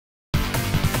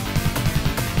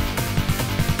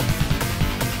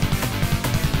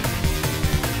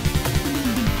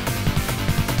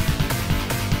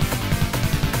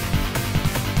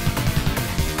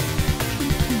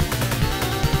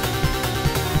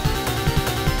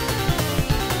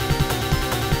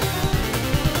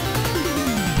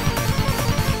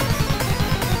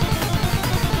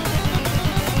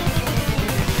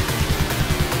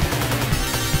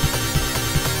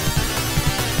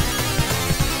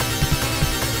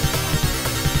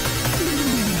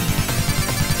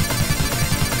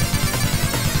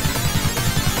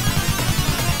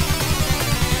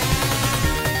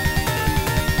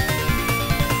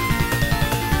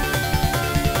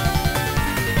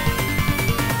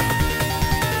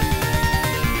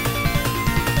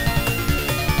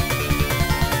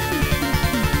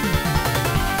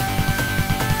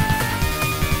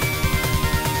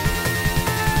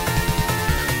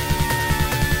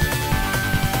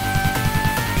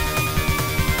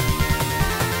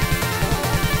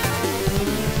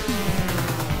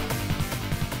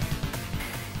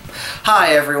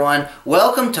Hi everyone,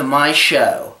 welcome to my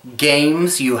show,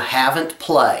 Games You Haven't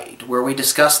Played, where we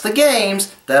discuss the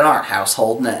games that aren't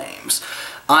household names.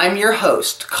 I'm your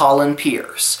host, Collin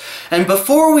Pierce, and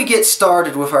before we get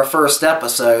started with our first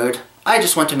episode, I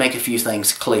just want to make a few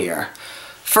things clear.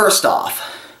 First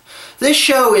off, this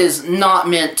show is not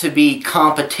meant to be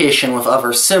competition with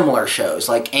other similar shows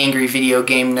like Angry Video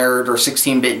Game Nerd or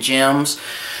 16-Bit Gems.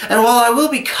 And while I will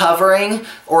be covering,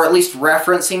 or at least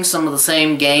referencing, some of the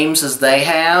same games as they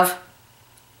have,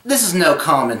 this is no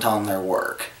comment on their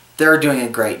work. They're doing a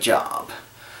great job.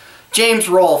 James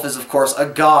Rolfe is of course a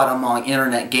god among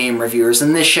internet game reviewers,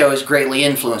 and this show is greatly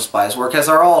influenced by his work, as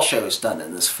are all shows done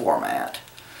in this format.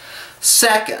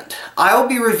 Second, I will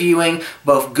be reviewing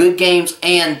both good games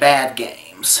and bad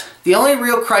games. The only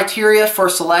real criteria for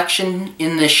selection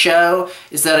in this show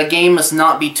is that a game must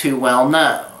not be too well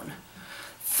known.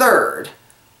 Third,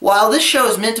 while this show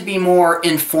is meant to be more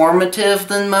informative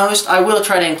than most, I will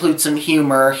try to include some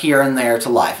humor here and there to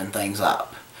liven things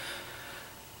up.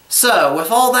 So, with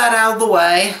all that out of the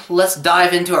way, let's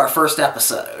dive into our first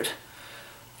episode.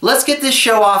 Let's get this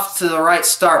show off to the right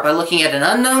start by looking at an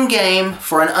unknown game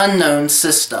for an unknown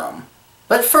system.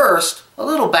 But first, a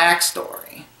little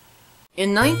backstory.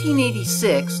 In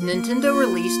 1986, Nintendo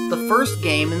released the first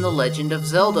game in the Legend of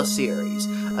Zelda series,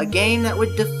 a game that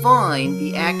would define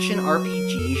the action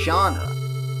RPG genre.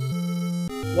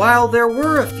 While there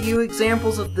were a few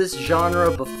examples of this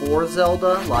genre before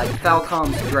Zelda, like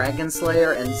Falcom's Dragon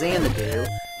Slayer and Xanadu,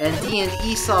 and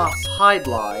D&E Soft's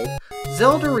Hydlide,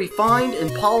 Zelda refined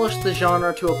and polished the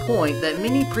genre to a point that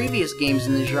many previous games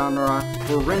in the genre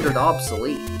were rendered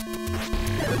obsolete.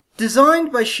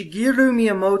 Designed by Shigeru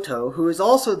Miyamoto, who is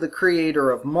also the creator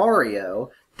of Mario,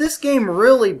 this game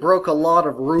really broke a lot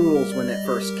of rules when it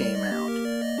first came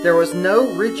out. There was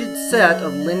no rigid set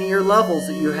of linear levels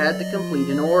that you had to complete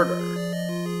in order.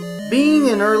 Being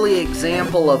an early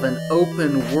example of an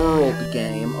open-world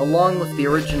game, along with the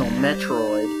original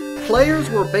Metroid, players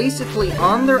were basically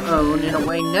on their own in a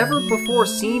way never before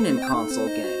seen in console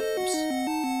games.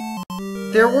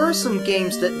 There were some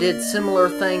games that did similar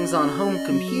things on home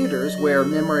computers where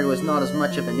memory was not as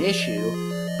much of an issue,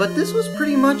 but this was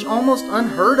pretty much almost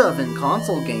unheard of in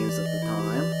console games at the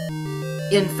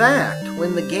time. In fact,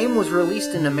 when the game was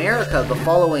released in America the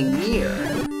following year,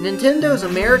 Nintendo's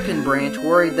American branch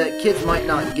worried that kids might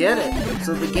not get it,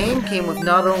 so the game came with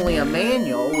not only a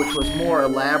manual, which was more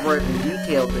elaborate and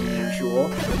detailed than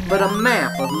usual, but a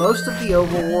map of most of the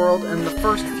overworld and the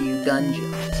first few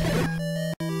dungeons.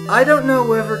 I don't know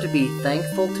whether to be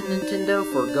thankful to Nintendo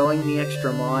for going the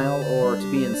extra mile, or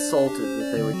to be insulted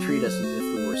that they would treat us as if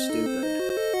we were stupid.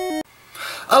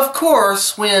 Of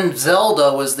course, when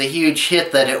Zelda was the huge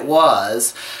hit that it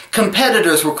was,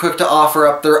 competitors were quick to offer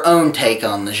up their own take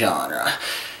on the genre,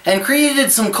 and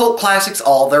created some cult classics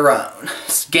all their own.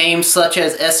 Games such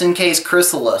as SNK's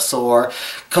Chrysalis or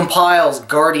Compile's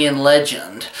Guardian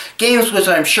Legend, games which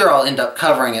I'm sure I'll end up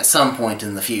covering at some point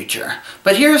in the future.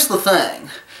 But here's the thing.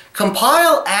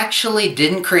 Compile actually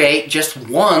didn't create just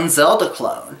one Zelda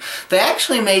clone. They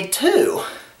actually made two.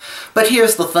 But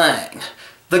here's the thing.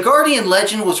 The Guardian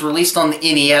Legend was released on the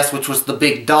NES, which was the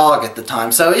big dog at the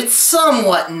time, so it's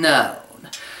somewhat known.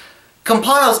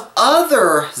 Compile's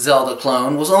other Zelda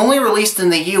clone was only released in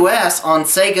the US on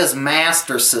Sega's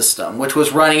Master System, which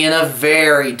was running in a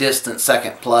very distant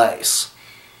second place.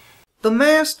 The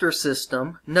Master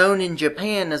System, known in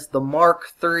Japan as the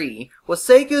Mark III, was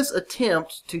Sega's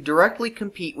attempt to directly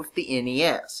compete with the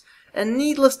NES. And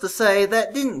needless to say,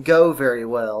 that didn't go very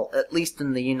well, at least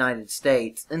in the United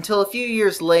States, until a few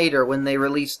years later when they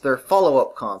released their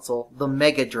follow-up console, the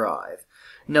Mega Drive,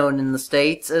 known in the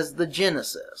States as the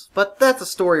Genesis. But that's a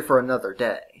story for another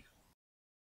day.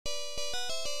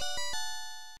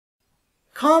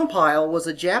 Compile was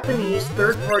a Japanese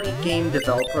third-party game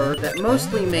developer that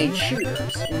mostly made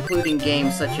shooters, including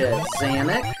games such as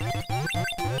Xanac,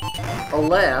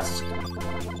 Aleste,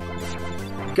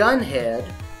 Gunhead,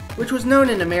 which was known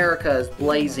in America as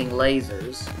Blazing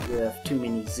Lasers, with too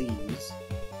many Z's,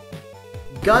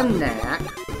 Gunnack,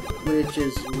 which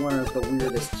is one of the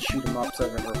weirdest shoot-em-ups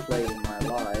I've ever played in my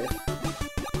life,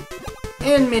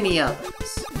 and many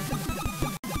others.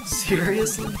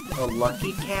 Seriously? A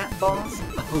Lucky Cat boss?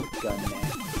 Oh,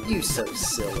 Gunnack, you so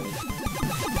silly.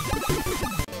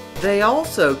 They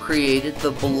also created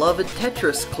the beloved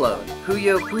Tetris clone,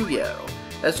 Puyo Puyo,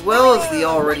 as well as the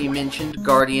already mentioned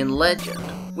Guardian Legend,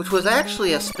 which was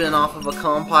actually a spin-off of a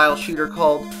Compile shooter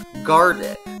called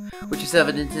Gardic, which is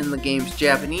evident in the game's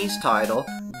Japanese title,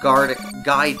 Gardic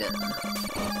Gaiden.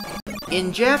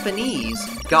 In Japanese,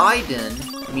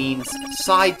 Gaiden means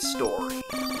side story.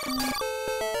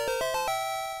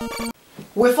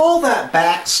 With all that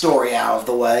backstory out of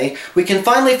the way, we can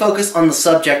finally focus on the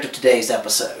subject of today's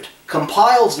episode.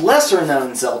 Compiled's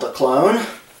lesser-known Zelda clone,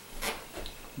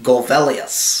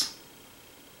 Golvellius.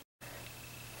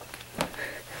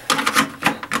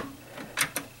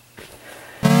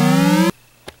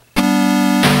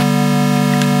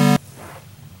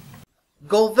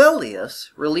 Golvellius,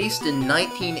 released in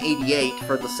 1988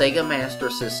 for the Sega Master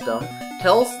System,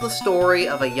 tells the story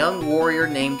of a young warrior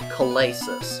named Collin,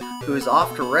 who is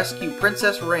off to rescue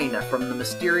Princess Reina from the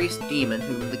mysterious demon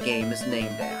whom the game is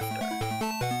named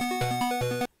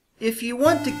after. If you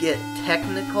want to get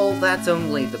technical, that's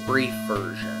only the brief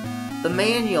version. The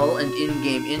manual and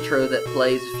in-game intro that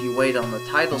plays if you wait on the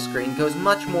title screen goes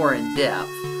much more in depth,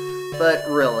 but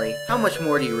really, how much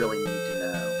more do you really need to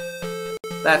know?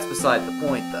 That's beside the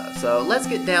point though, so let's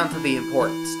get down to the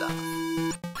important stuff.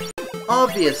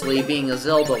 Obviously, being a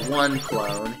Zelda 1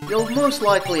 clone, you'll most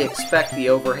likely expect the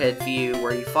overhead view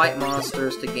where you fight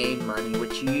monsters to gain money,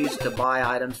 which you use to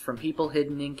buy items from people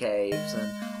hidden in caves and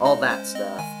all that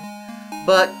stuff.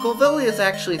 But Golvellius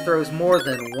actually throws more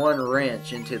than one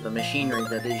wrench into the machinery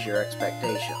that is your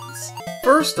expectations.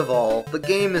 First of all, the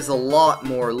game is a lot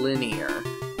more linear.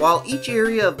 While each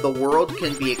area of the world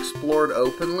can be explored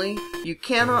openly, you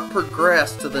cannot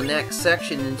progress to the next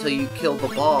section until you kill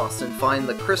the boss and find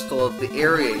the crystal of the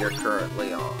area you're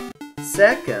currently on.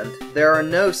 Second, there are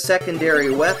no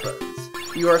secondary weapons.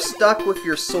 You are stuck with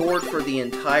your sword for the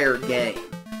entire game.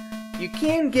 You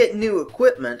can get new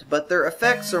equipment, but their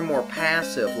effects are more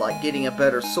passive, like getting a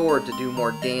better sword to do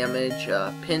more damage,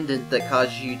 a pendant that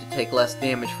causes you to take less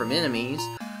damage from enemies,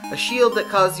 a shield that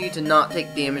causes you to not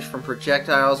take damage from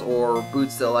projectiles, or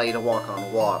boots that allow you to walk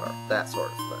on water, that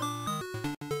sort of thing.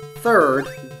 Third,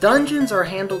 dungeons are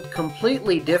handled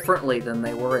completely differently than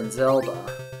they were in Zelda.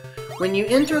 When you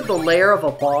enter the lair of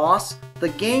a boss, the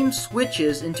game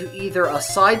switches into either a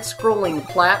side-scrolling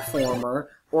platformer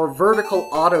or vertical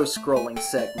auto-scrolling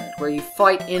segment, where you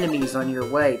fight enemies on your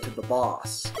way to the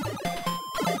boss.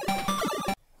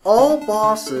 All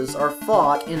bosses are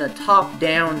fought in a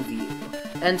top-down view.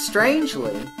 And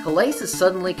strangely, Collin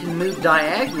suddenly can move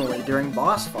diagonally during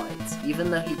boss fights, even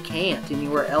though he can't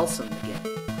anywhere else in the game.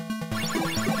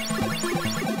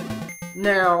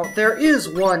 Now, there is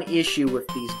one issue with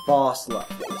these boss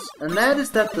levels, and that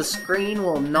is that the screen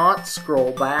will not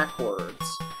scroll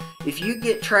backwards. If you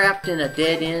get trapped in a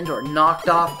dead end or knocked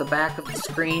off the back of the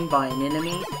screen by an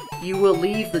enemy, you will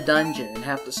leave the dungeon and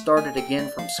have to start it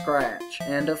again from scratch.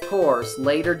 And of course,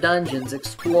 later dungeons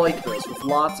exploit this with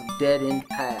lots of dead-end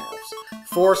paths,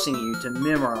 forcing you to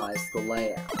memorize the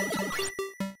layout.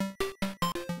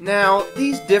 Now,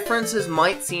 these differences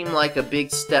might seem like a big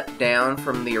step down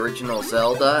from the original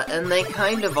Zelda, and they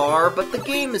kind of are, but the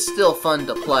game is still fun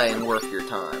to play and worth your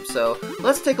time, so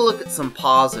let's take a look at some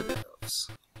positives.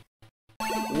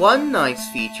 One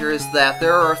nice feature is that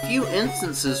there are a few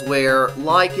instances where,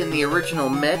 like in the original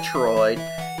Metroid,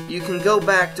 you can go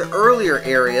back to earlier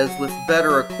areas with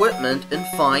better equipment and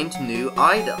find new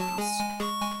items.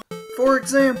 For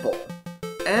example,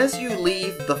 as you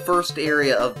leave the first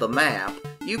area of the map,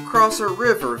 you cross a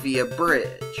river via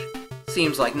bridge.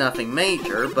 Seems like nothing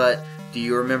major, but do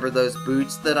you remember those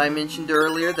boots that I mentioned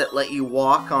earlier that let you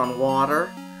walk on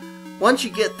water? Once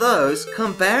you get those,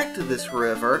 come back to this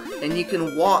river, and you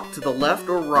can walk to the left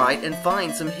or right and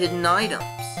find some hidden items.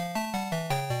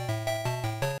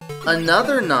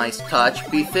 Another nice touch,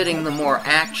 befitting the more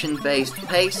action-based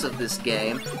pace of this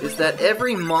game, is that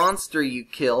every monster you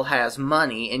kill has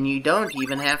money, and you don't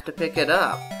even have to pick it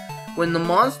up. When the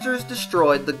monster is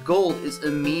destroyed, the gold is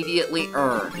immediately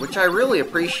earned, which I really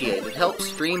appreciate. It helps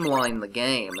streamline the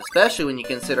game, especially when you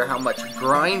consider how much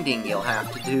grinding you'll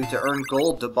have to do to earn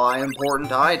gold to buy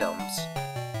important items.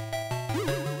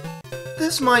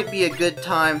 This might be a good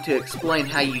time to explain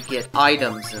how you get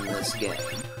items in this game.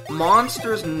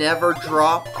 Monsters never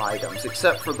drop items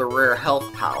except for the rare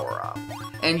health power-up,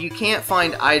 and you can't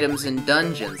find items in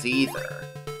dungeons either.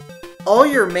 All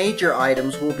your major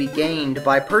items will be gained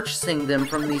by purchasing them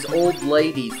from these old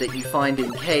ladies that you find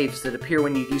in caves that appear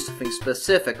when you do something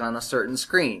specific on a certain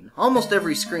screen. Almost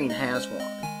every screen has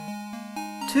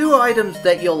one. Two items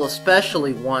that you'll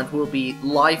especially want will be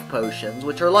life potions,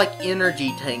 which are like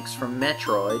energy tanks from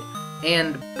Metroid,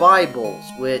 and Bibles,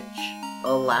 which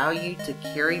allow you to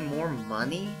carry more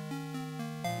money?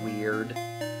 Weird.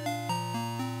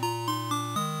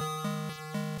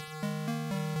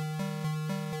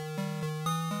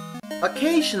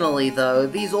 Occasionally, though,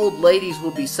 these old ladies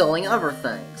will be selling other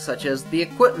things, such as the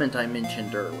equipment I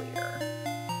mentioned earlier.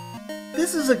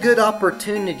 This is a good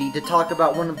opportunity to talk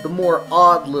about one of the more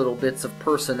odd little bits of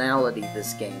personality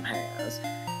this game has.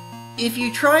 If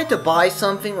you try to buy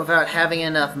something without having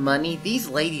enough money, these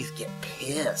ladies get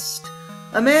pissed.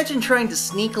 Imagine trying to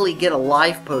sneakily get a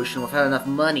life potion without enough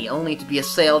money, only to be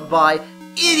assailed by,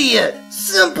 "Idiot!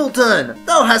 Simpleton!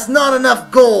 Thou hast not enough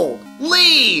gold!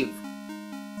 Leave!"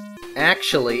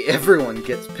 Actually, everyone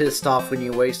gets pissed off when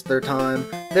you waste their time.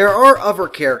 There are other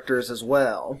characters as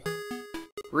well.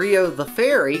 Rio the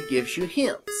Fairy gives you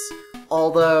hints,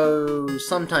 although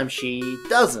sometimes she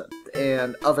doesn't,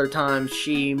 and other times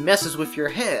she messes with your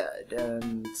head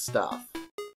and stuff.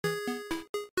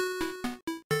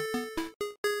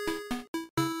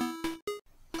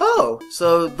 Oh,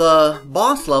 so the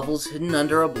boss level's hidden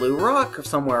under a blue rock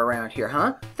somewhere around here,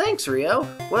 huh? Thanks, Rio.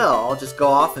 Well, I'll just go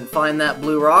off and find that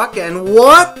blue rock and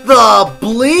what the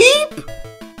bleep?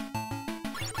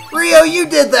 Rio, you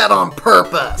did that on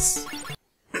purpose!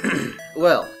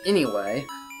 Well, anyway,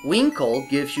 Winkle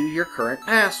gives you your current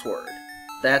password.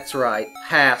 That's right,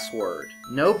 password.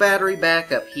 No battery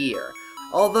backup here.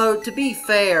 Although, to be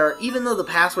fair, even though the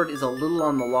password is a little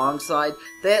on the long side,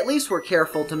 they at least were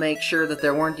careful to make sure that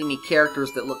there weren't any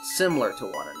characters that looked similar to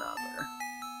one another.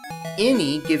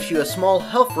 Any gives you a small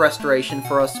health restoration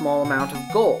for a small amount of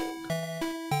gold.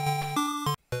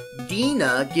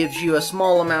 Dina gives you a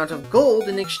small amount of gold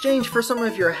in exchange for some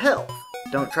of your health.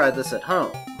 Don't try this at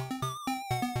home.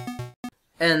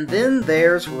 And then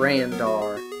there's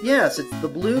Randar. Yes, it's the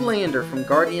Blue Lander from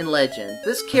Guardian Legend.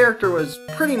 This character was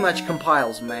pretty much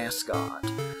Compile's mascot.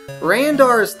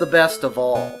 Randar is the best of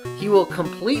all. He will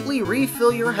completely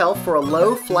refill your health for a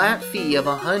low flat fee of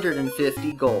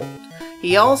 150 gold.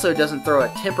 He also doesn't throw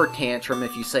a temper tantrum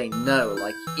if you say no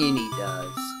like Any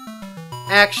does.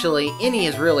 Actually, Any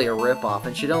is really a ripoff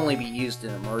and should only be used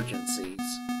in emergencies.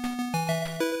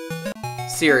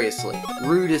 Seriously,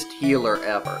 rudest healer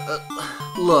ever.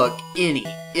 Look, Any,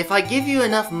 if I give you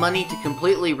enough money to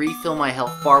completely refill my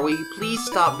health bar, will you please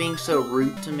stop being so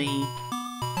rude to me?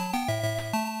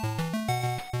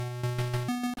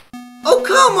 Oh,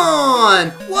 come on!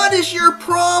 What is your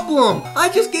problem? I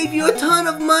just gave you a ton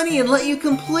of money and let you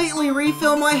completely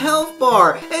refill my health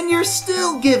bar, and you're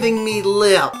still giving me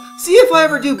lip. See if I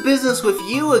ever do business with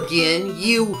you again,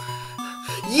 you...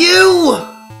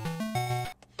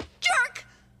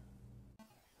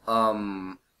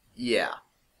 Yeah.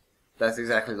 That's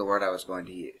exactly the word I was going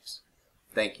to use.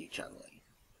 Thank you, Chun-Li.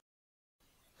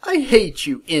 I hate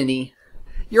you, Any.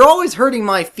 You're always hurting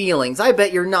my feelings. I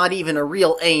bet you're not even a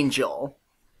real angel.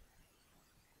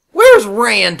 Where's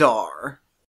Randar?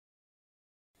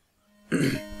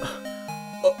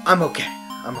 I'm okay.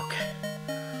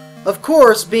 Of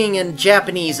course, being a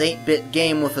Japanese 8-bit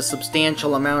game with a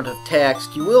substantial amount of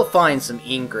text, you will find some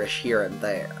English here and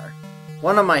there.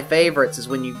 One of my favorites is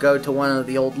when you go to one of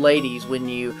the old ladies when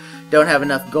you don't have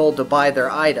enough gold to buy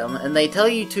their item, and they tell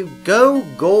you to go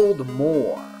gold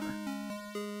more.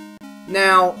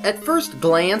 Now, at first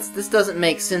glance, this doesn't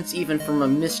make sense even from a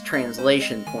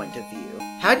mistranslation point of view.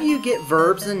 How do you get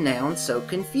verbs and nouns so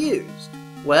confused?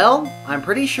 Well, I'm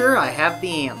pretty sure I have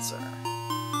the answer.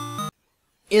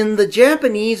 In the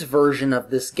Japanese version of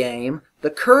this game,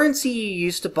 the currency you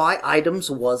used to buy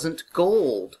items wasn't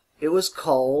gold. It was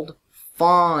called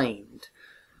find.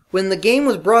 When the game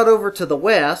was brought over to the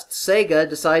West, Sega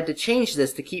decided to change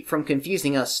this to keep from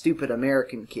confusing us stupid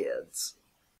American kids.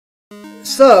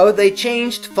 So they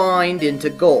changed find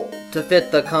into gold to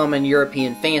fit the common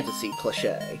European fantasy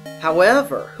cliché.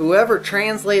 However, whoever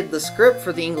translated the script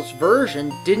for the English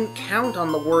version didn't count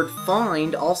on the word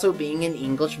find also being an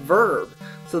English verb,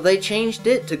 so they changed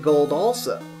it to gold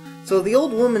also. So the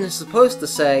old woman is supposed to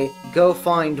say, go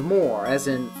find more, as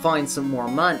in find some more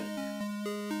money.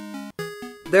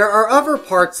 There are other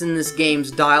parts in this game's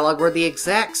dialogue where the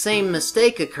exact same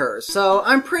mistake occurs, so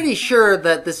I'm pretty sure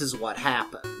that this is what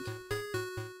happened.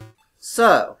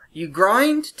 So, you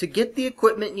grind to get the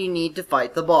equipment you need to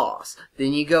fight the boss.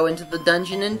 Then you go into the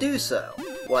dungeon and do so.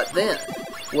 What then?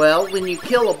 Well, when you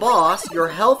kill a boss, your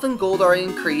health and gold are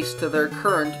increased to their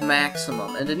current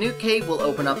maximum, and a new cave will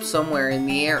open up somewhere in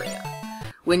the area.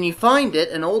 When you find it,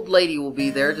 an old lady will be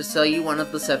there to sell you one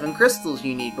of the 7 crystals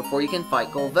you need before you can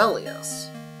fight Golvellius.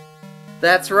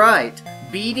 That's right,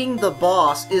 beating the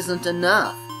boss isn't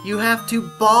enough. You have to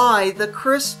buy the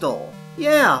crystal.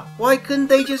 Yeah, why couldn't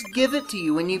they just give it to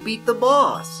you when you beat the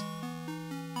boss?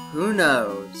 Who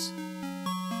knows?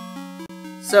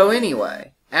 So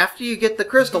anyway, after you get the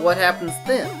crystal, what happens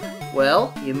then?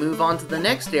 Well, you move on to the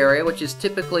next area, which is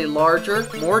typically larger,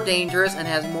 more dangerous, and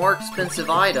has more expensive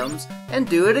items, and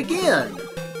do it again.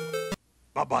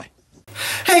 Bye-bye.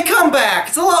 Hey, come back!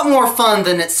 It's a lot more fun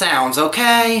than it sounds,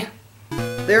 okay?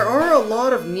 There are a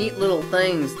lot of neat little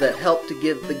things that help to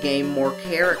give the game more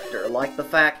character, like the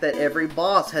fact that every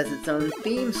boss has its own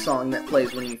theme song that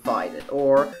plays when you fight it,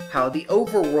 or how the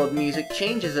overworld music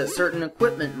changes at certain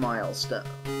equipment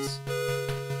milestones.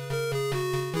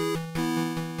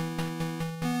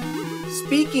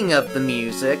 Speaking of the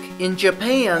music, in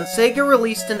Japan, Sega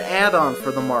released an add-on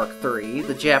for the Mark III,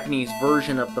 the Japanese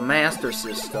version of the Master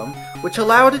System, which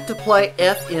allowed it to play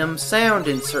FM sound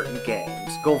in certain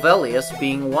games, Golvellius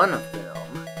being one of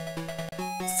them.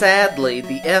 Sadly,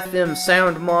 the FM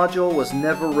sound module was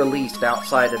never released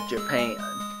outside of Japan.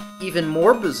 Even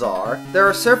more bizarre, there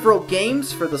are several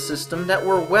games for the system that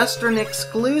were Western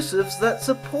exclusives that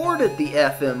supported the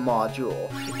FM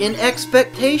module, in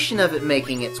expectation of it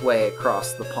making its way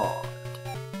across the pond.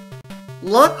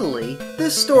 Luckily,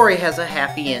 this story has a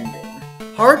happy ending.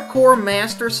 Hardcore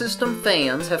Master System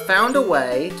fans have found a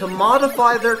way to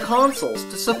modify their consoles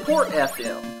to support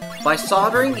FM by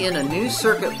soldering in a new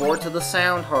circuit board to the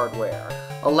sound hardware,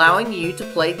 allowing you to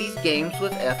play these games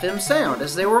with FM sound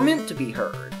as they were meant to be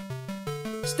heard.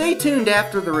 Stay tuned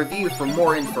after the review for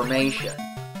more information.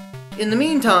 In the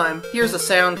meantime, here's a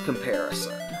sound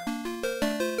comparison.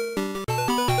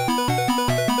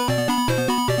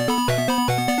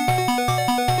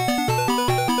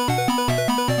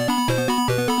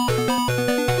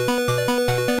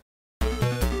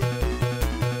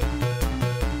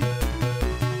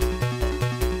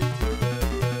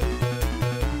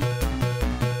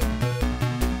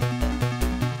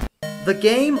 The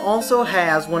game also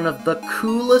has one of the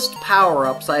coolest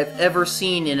power-ups I've ever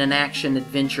seen in an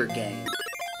action-adventure game.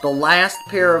 The last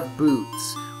pair of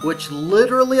boots, which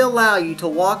literally allow you to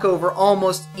walk over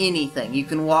almost anything. You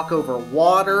can walk over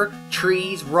water,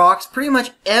 trees, rocks, pretty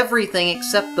much everything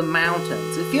except the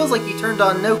mountains. It feels like you turned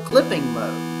on no clipping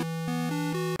mode.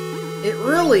 It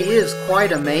really is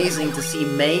quite amazing to see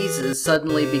mazes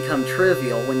suddenly become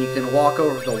trivial when you can walk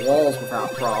over the walls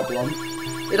without problem.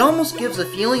 It almost gives a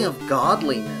feeling of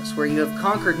godliness, where you have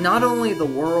conquered not only the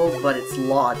world, but its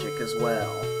logic as well.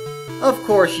 Of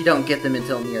course, you don't get them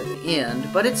until near the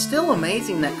end, but it's still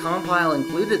amazing that Compile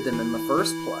included them in the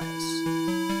first place.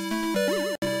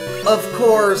 Of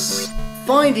course,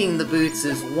 finding the boots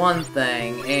is one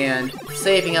thing, and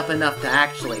saving up enough to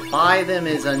actually buy them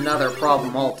is another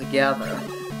problem altogether.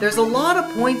 There's a lot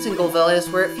of points in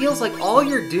Golvellius where it feels like all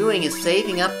you're doing is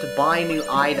saving up to buy new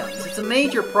items. It's a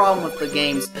major problem with the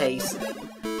game's pacing.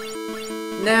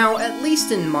 Now, at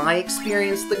least in my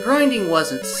experience, the grinding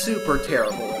wasn't super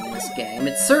terrible in this game.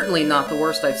 It's certainly not the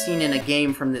worst I've seen in a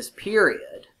game from this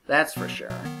period, that's for sure.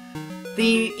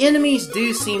 The enemies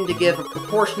do seem to give a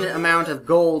proportionate amount of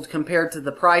gold compared to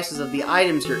the prices of the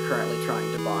items you're currently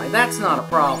trying to buy. That's not a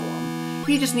problem.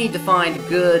 You just need to find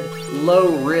good,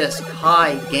 low-risk,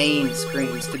 high-gain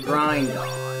screens to grind on.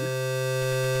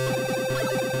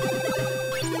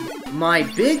 My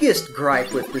biggest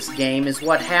gripe with this game is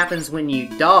what happens when you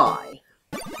die.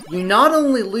 You not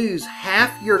only lose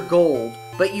half your gold,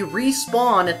 but you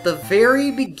respawn at the very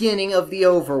beginning of the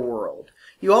overworld.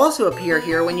 You also appear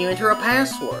here when you enter a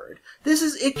password. This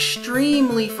is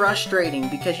extremely frustrating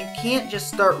because you can't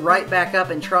just start right back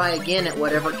up and try again at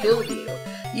whatever killed you.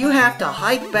 You have to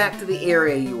hike back to the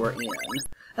area you were in.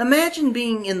 Imagine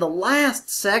being in the last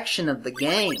section of the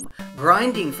game,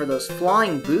 grinding for those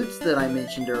flying boots that I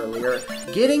mentioned earlier,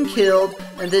 getting killed,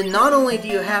 and then not only do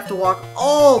you have to walk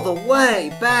all the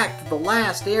way back to the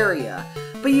last area,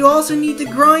 but you also need to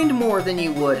grind more than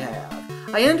you would have.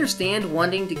 I understand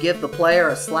wanting to give the player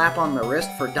a slap on the wrist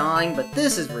for dying, but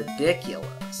this is ridiculous.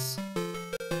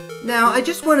 Now, I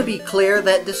just want to be clear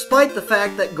that despite the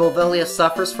fact that Golvellius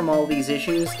suffers from all these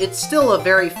issues, it's still a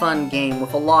very fun game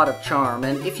with a lot of charm,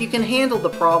 and if you can handle the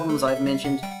problems I've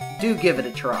mentioned, do give it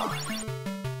a try.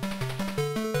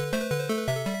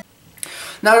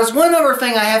 Now, there's one other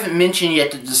thing I haven't mentioned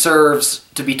yet that deserves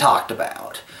to be talked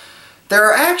about. There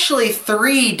are actually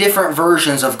 3 different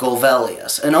versions of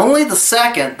Golvellius, and only the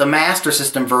second, the Master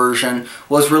System version,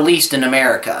 was released in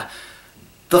America.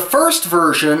 The first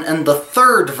version and the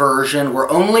third version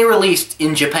were only released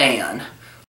in Japan.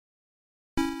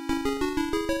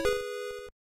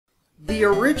 The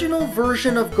original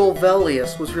version of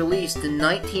Golvellius was released in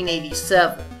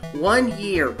 1987, 1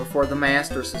 year before the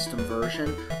Master System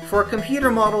version, for a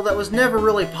computer model that was never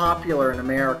really popular in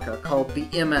America called the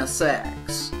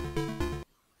MSX.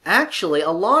 Actually,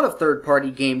 a lot of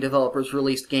third-party game developers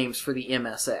released games for the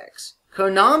MSX.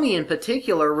 Konami in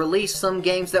particular released some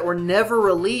games that were never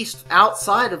released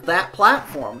outside of that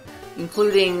platform,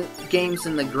 including games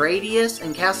in the Gradius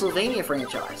and Castlevania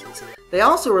franchises. They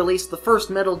also released the first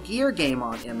Metal Gear game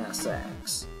on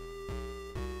MSX.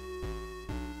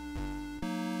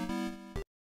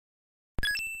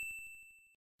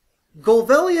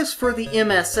 Golvellius for the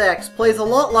MSX plays a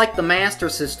lot like the Master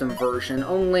System version,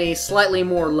 only slightly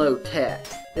more low-tech.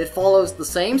 It follows the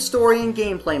same story and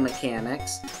gameplay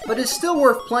mechanics, but is still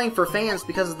worth playing for fans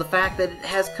because of the fact that it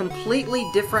has completely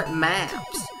different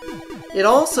maps. It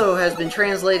also has been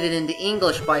translated into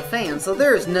English by fans, so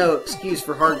there is no excuse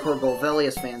for hardcore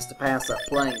Golvellius fans to pass up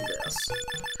playing this.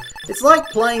 It's like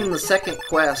playing the second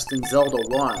quest in Zelda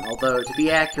 1, although to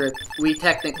be accurate, we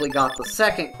technically got the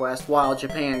second quest while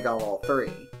Japan got all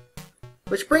three.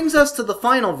 Which brings us to the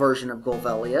final version of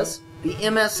Golvellius, the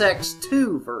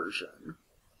MSX2 version.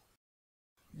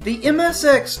 The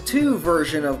MSX2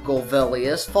 version of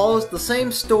Golvellius follows the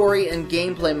same story and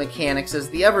gameplay mechanics as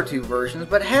the other two versions,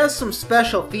 but has some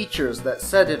special features that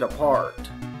set it apart.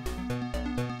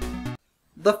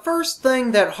 The first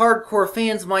thing that hardcore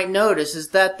fans might notice is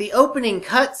that the opening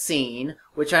cutscene,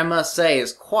 which I must say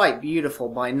is quite beautiful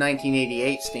by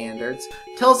 1988 standards,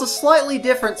 tells a slightly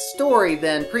different story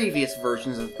than previous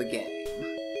versions of the game.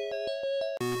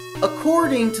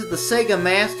 According to the Sega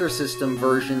Master System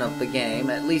version of the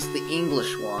game, at least the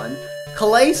English one,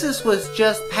 Collin was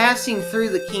just passing through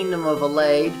the Kingdom of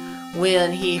Alade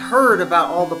when he heard about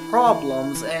all the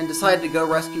problems and decided to go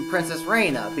rescue Princess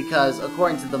Reina because,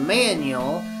 according to the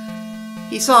manual,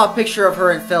 he saw a picture of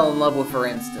her and fell in love with her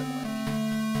instantly.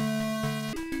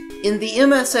 In the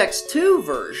MSX2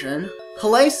 version,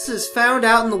 Collin is found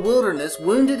out in the wilderness,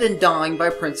 wounded and dying by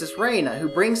Princess Reina, who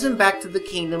brings him back to the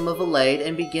Kingdom of Alade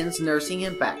and begins nursing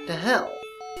him back to health.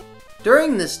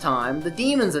 During this time, the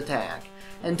demons attack,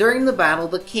 and during the battle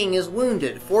the king is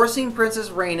wounded, forcing Princess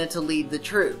Reina to lead the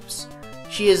troops.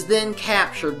 She is then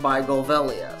captured by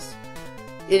Golvellius.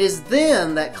 It is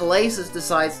then that Collin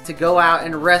decides to go out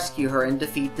and rescue her and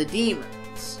defeat the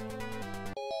demons.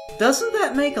 Doesn't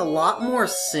that make a lot more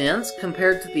sense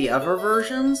compared to the other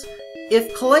versions?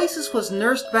 If Collin was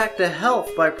nursed back to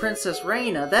health by Princess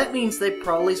Reina, that means they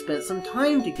probably spent some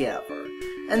time together.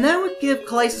 And that would give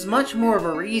Collin much more of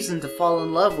a reason to fall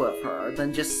in love with her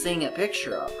than just seeing a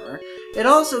picture of her. It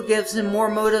also gives him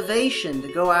more motivation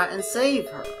to go out and save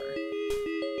her.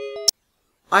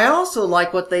 I also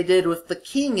like what they did with the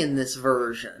king in this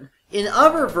version. In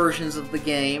other versions of the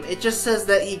game, it just says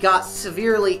that he got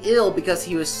severely ill because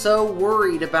he was so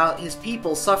worried about his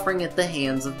people suffering at the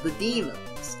hands of the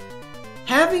demons.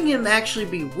 Having him actually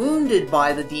be wounded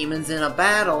by the demons in a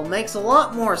battle makes a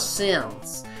lot more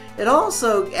sense. It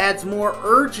also adds more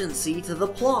urgency to the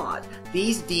plot.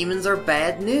 These demons are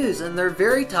bad news and they're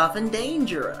very tough and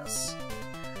dangerous.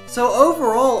 So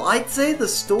overall, I'd say the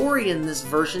story in this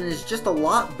version is just a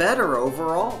lot better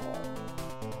overall.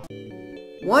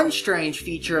 One strange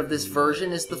feature of this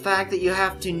version is the fact that you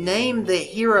have to name the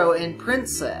hero and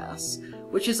princess,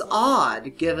 which is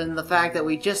odd given the fact that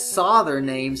we just saw their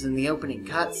names in the opening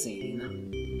cutscene.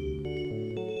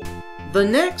 The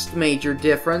next major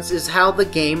difference is how the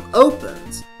game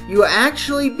opens. You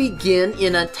actually begin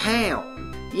in a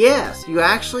town. Yes, you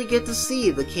actually get to see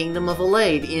the Kingdom of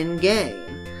Alade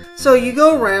in-game. So you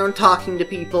go around talking to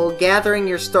people, gathering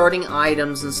your starting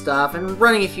items and stuff, and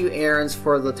running a few errands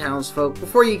for the townsfolk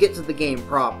before you get to the game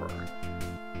proper.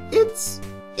 It's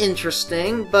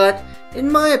interesting, but in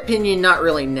my opinion not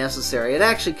really necessary. It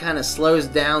actually kind of slows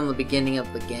down the beginning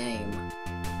of the game.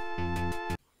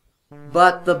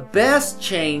 But the best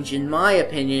change, in my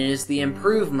opinion, is the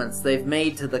improvements they've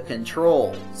made to the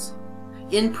controls.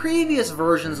 In previous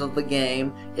versions of the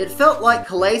game, it felt like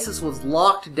Collin was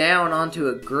locked down onto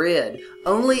a grid,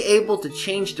 only able to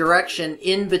change direction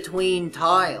in between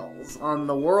tiles on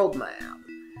the world map.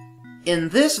 In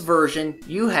this version,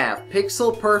 you have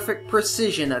pixel-perfect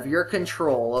precision of your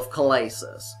control of Collin.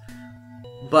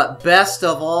 But best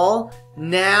of all,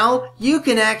 now you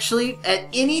can actually, at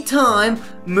any time,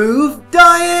 move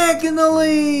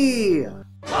diagonally!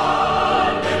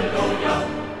 Hallelujah!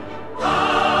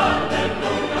 Hallelujah!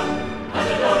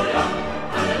 Hallelujah!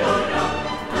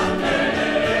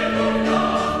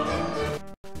 Hallelujah!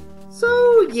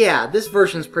 So yeah, this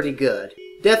version's pretty good.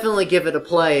 Definitely give it a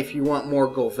play if you want more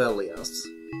Golvellius.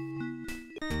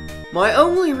 My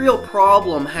only real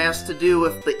problem has to do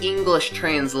with the English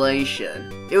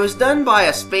translation. It was done by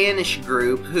a Spanish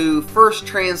group who first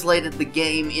translated the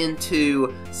game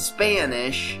into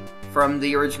Spanish from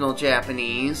the original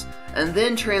Japanese, and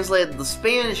then translated the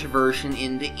Spanish version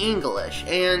into English.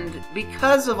 And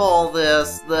because of all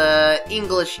this, the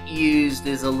English used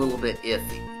is a little bit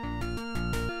iffy.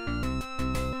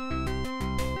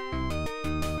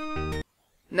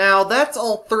 Now, that's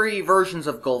all three versions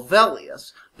of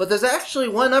Golvellius, but there's actually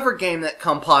one other game that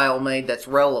Compile made that's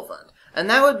relevant, and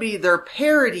that would be their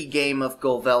parody game of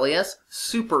Golvellius,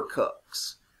 Super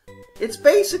Cooks. It's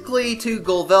basically to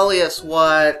Golvellius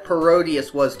what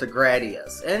Parodius was to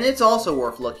Gradius, and it's also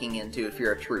worth looking into if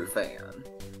you're a true fan.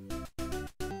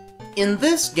 In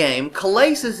this game,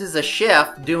 Collin is a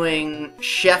chef doing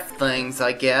chef things,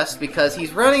 I guess, because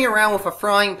he's running around with a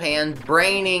frying pan,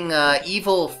 braining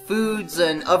evil foods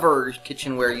and other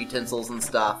kitchenware utensils and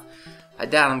stuff. I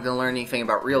doubt I'm going to learn anything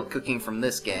about real cooking from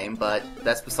this game, but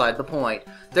that's beside the point.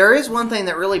 There is one thing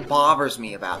that really bothers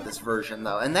me about this version,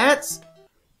 though, and that's...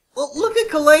 well, look at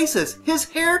Collin. His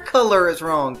hair color is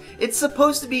wrong. It's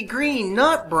supposed to be green,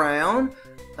 not brown.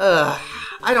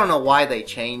 I don't know why they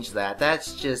changed that.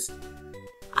 That's just...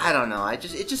 I don't know. It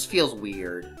just feels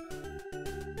weird.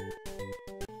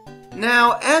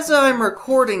 Now, as I'm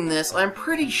recording this, I'm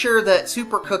pretty sure that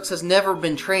Supercooks has never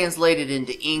been translated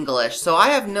into English, so I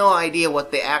have no idea what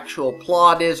the actual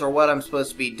plot is or what I'm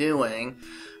supposed to be doing,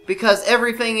 because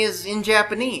everything is in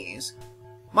Japanese.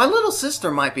 My little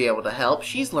sister might be able to help.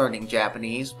 She's learning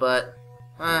Japanese, but...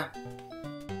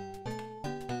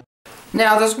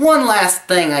 Now, there's one last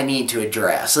thing I need to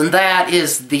address, and that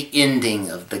is the ending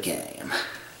of the game.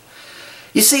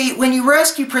 You see, when you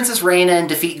rescue Princess Reina and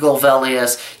defeat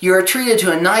Golvellius, you are treated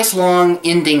to a nice long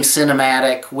ending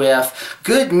cinematic with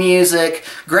good music,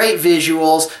 great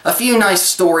visuals, a few nice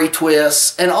story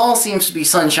twists, and all seems to be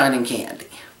sunshine and candy.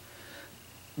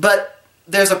 But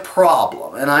there's a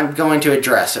problem, and I'm going to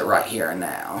address it right here and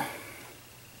now.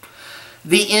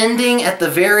 The ending at the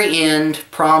very end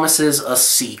promises a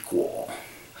sequel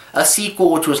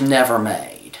which was never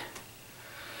made.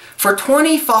 For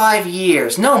 25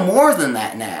 years, no more than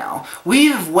that now,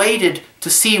 we've waited to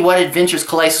see what adventures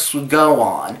Collin would go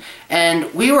on,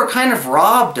 and we were kind of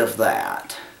robbed of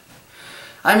that.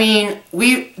 I mean,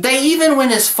 they even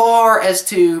went as far as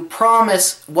to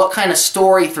promise what kind of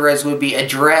story threads would be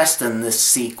addressed in this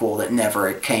sequel that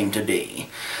never came to be.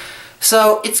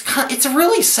 So it's a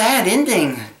really sad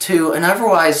ending to an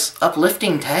otherwise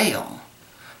uplifting tale.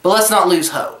 But let's not lose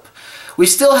hope. We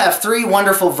still have 3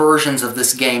 wonderful versions of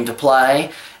this game to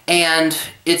play, and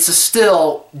it's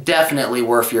still definitely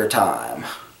worth your time.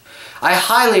 I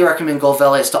highly recommend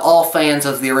Golvellius to all fans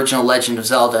of the original Legend of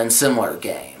Zelda and similar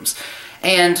games.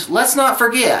 And let's not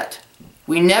forget,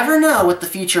 we never know what the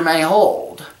future may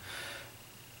hold.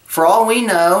 For all we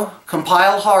know,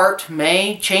 Compile Heart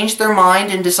may change their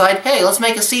mind and decide, hey, let's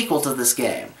make a sequel to this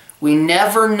game. We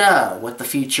never know what the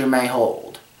future may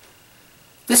hold.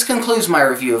 This concludes my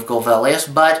review of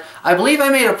Golvellius, but I believe I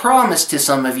made a promise to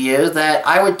some of you that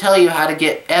I would tell you how to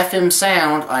get FM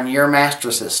sound on your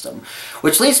Master System.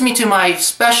 Which leads me to my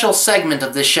special segment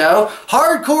of this show,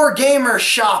 Hardcore Gamer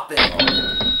Shopping.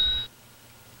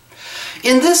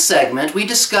 In this segment, we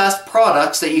discussed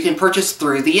products that you can purchase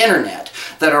through the internet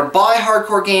that are by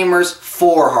hardcore gamers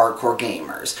for hardcore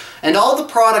gamers. And all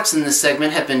the products in this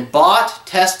segment have been bought,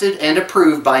 tested, and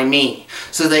approved by me,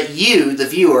 so that you, the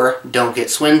viewer, don't get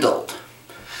swindled.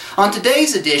 On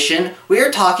today's edition, we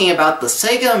are talking about the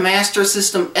Sega Master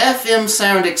System FM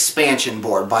Sound Expansion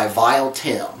Board by Vile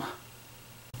Tim.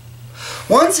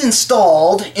 Once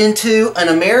installed into an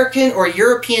American or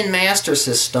European Master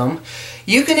System,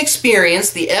 you can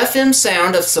experience the FM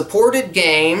sound of supported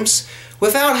games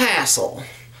without hassle.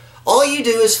 All you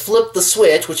do is flip the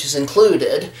switch, which is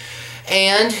included,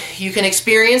 and you can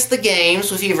experience the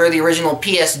games with either the original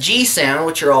PSG sound,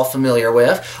 which you're all familiar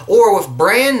with, or with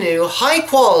brand new, high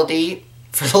quality,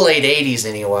 for the late 80s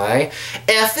anyway,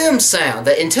 FM sound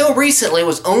that until recently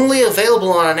was only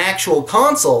available on an actual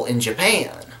console in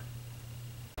Japan.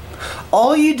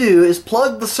 All you do is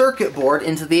plug the circuit board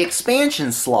into the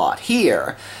expansion slot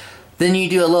here. Then you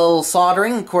do a little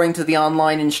soldering according to the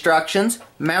online instructions,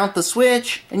 mount the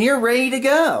switch, and you're ready to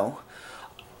go.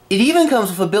 It even comes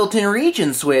with a built-in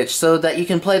region switch so that you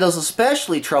can play those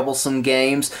especially troublesome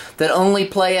games that only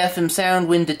play FM sound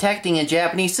when detecting a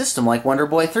Japanese system like Wonder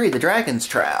Boy 3: The Dragon's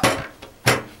Trap.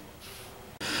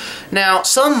 Now,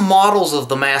 some models of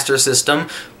the Master System,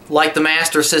 like the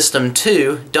Master System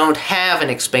 2, don't have an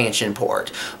expansion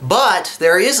port. But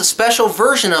there is a special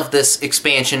version of this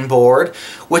expansion board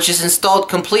which is installed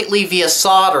completely via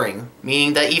soldering,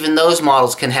 meaning that even those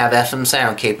models can have FM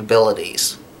sound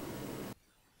capabilities.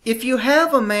 If you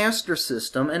have a Master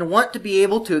System and want to be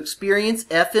able to experience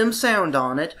FM sound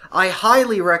on it, I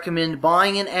highly recommend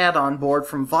buying an add-on board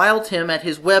from Vile Tim at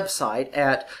his website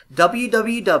at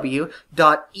www.etim.net.au.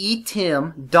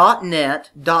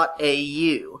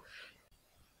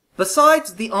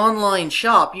 Besides the online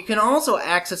shop, you can also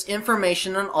access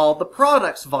information on all the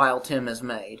products Vile Tim has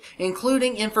made,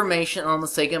 including information on the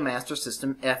Sega Master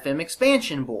System FM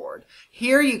expansion board.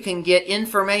 Here you can get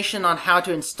information on how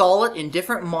to install it in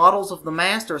different models of the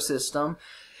Master System,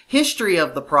 history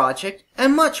of the project,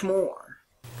 and much more.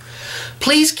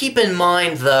 Please keep in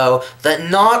mind, though, that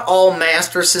not all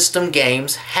Master System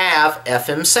games have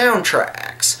FM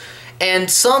soundtracks, and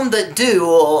some that do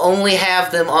will only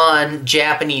have them on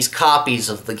Japanese copies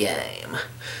of the game.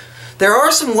 There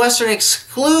are some Western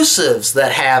exclusives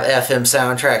that have FM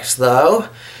soundtracks, though,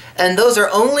 and those are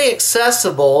only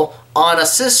accessible on a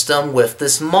system with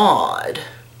this mod.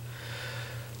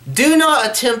 Do not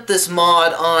attempt this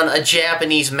mod on a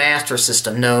Japanese Master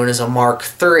System known as a Mark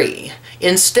III.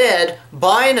 Instead,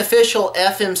 buy an official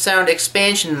FM sound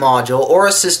expansion module or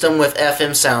a system with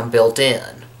FM sound built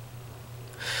in.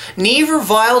 Neither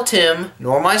Vile Tim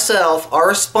nor myself are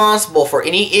responsible for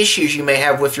any issues you may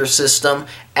have with your system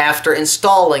after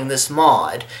installing this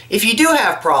mod. If you do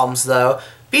have problems, though,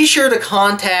 be sure to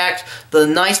contact the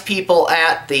nice people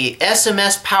at the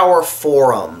SMS Power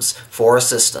forums for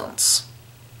assistance.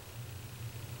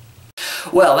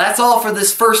 Well, that's all for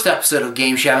this first episode of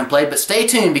Games You Haven't Played, but stay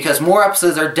tuned because more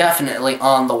episodes are definitely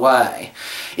on the way.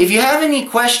 If you have any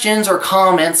questions or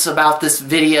comments about this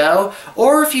video,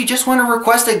 or if you just want to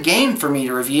request a game for me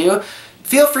to review,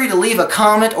 feel free to leave a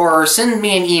comment or send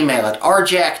me an email at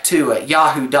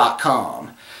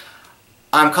rjack2@yahoo.com.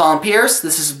 I'm Collin Pierce,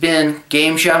 this has been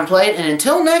Games You Haven't Played, and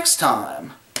until next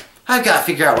time, I've got to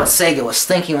figure out what Sega was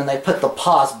thinking when they put the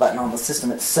pause button on the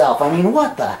system itself. I mean,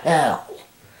 what the hell?